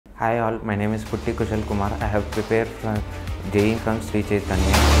Hi all, my name is Putti Kushal. I have prepared for JEE from Sri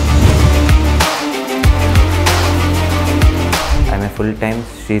Chaitanya. I am a full-time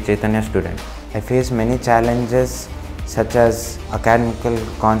Sri Chaitanya student. I face many challenges such as academical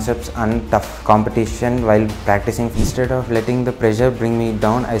concepts and tough competition while practicing. Instead of letting the pressure bring me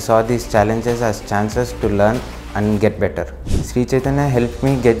down, I saw these challenges as chances to learn and get better. Sri Chaitanya helped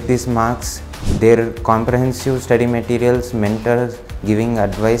me get these marks. Their comprehensive study materials, mentors, giving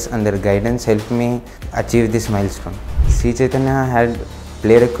advice and their guidance helped me achieve this milestone. Sri Chaitanya had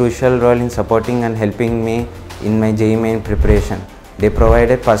played a crucial role in supporting and helping me in my JEE main preparation. They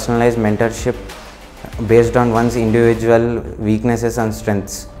provided personalized mentorship based on one's individual weaknesses and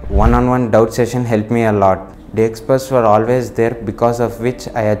strengths. One-on-one doubt session helped me a lot. The experts were always there, because of which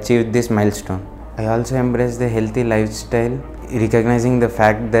I achieved this milestone. I also embraced the healthy lifestyle, recognizing the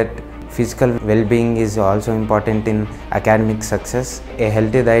fact that physical well-being is also important in academic success. A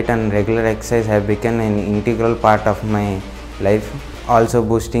healthy diet and regular exercise have become an integral part of my life, also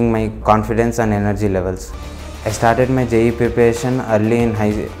boosting my confidence and energy levels. I started my JEE preparation early in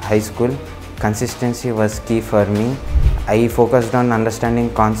high school. Consistency was key for me. I focused on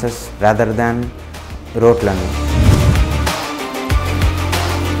understanding concepts rather than rote learning.